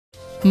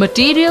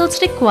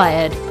Materials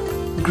required: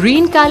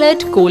 green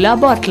colored cola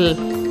bottle,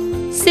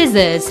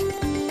 scissors,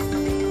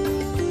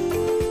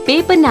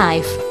 paper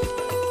knife,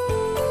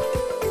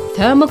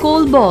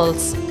 thermocol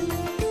balls.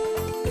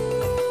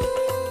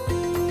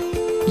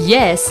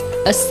 Yes,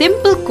 a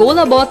simple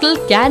cola bottle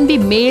can be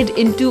made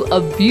into a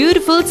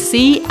beautiful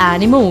sea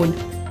anemone.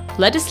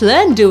 Let us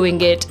learn doing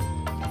it.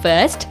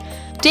 First,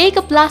 take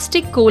a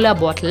plastic cola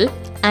bottle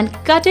and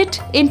cut it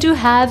into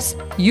halves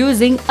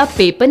using a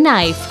paper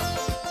knife.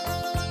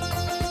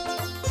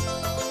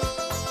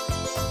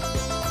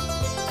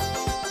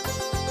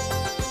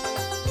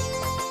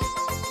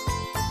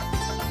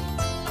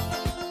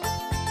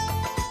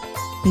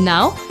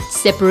 Now,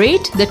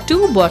 separate the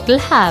two bottle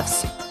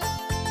halves.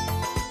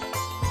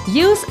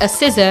 Use a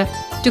scissor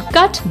to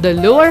cut the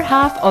lower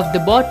half of the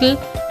bottle,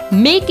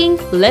 making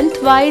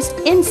lengthwise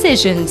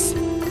incisions.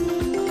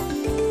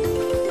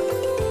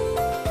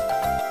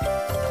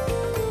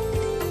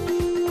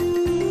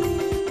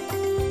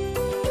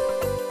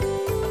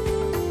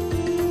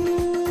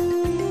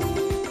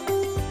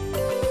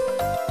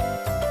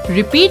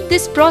 Repeat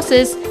this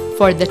process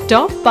for the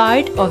top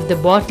part of the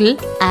bottle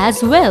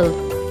as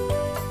well.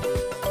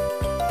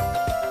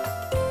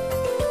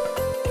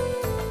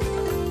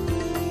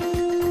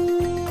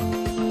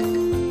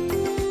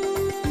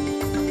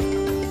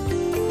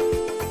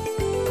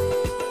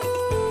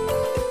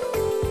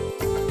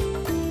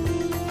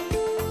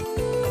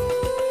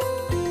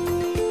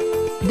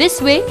 This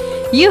way,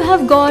 you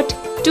have got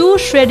two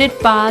shredded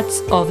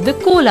parts of the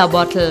cola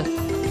bottle.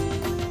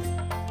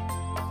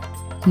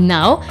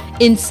 Now,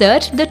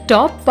 insert the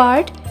top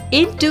part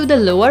into the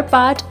lower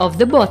part of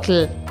the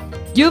bottle.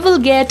 You will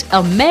get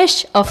a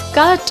mesh of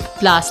cut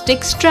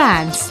plastic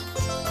strands.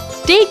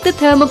 Take the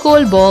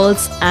thermocol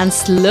balls and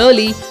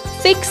slowly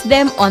fix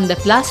them on the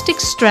plastic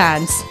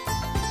strands.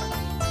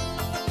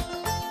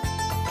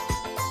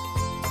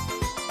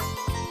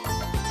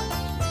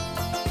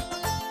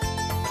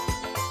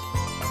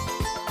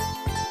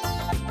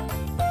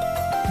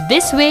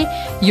 This way,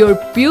 your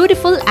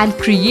beautiful and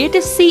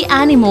creative sea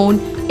anemone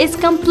is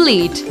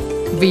complete.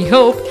 We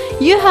hope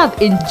you have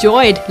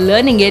enjoyed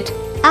learning it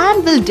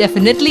and will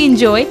definitely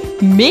enjoy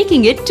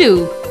making it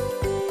too.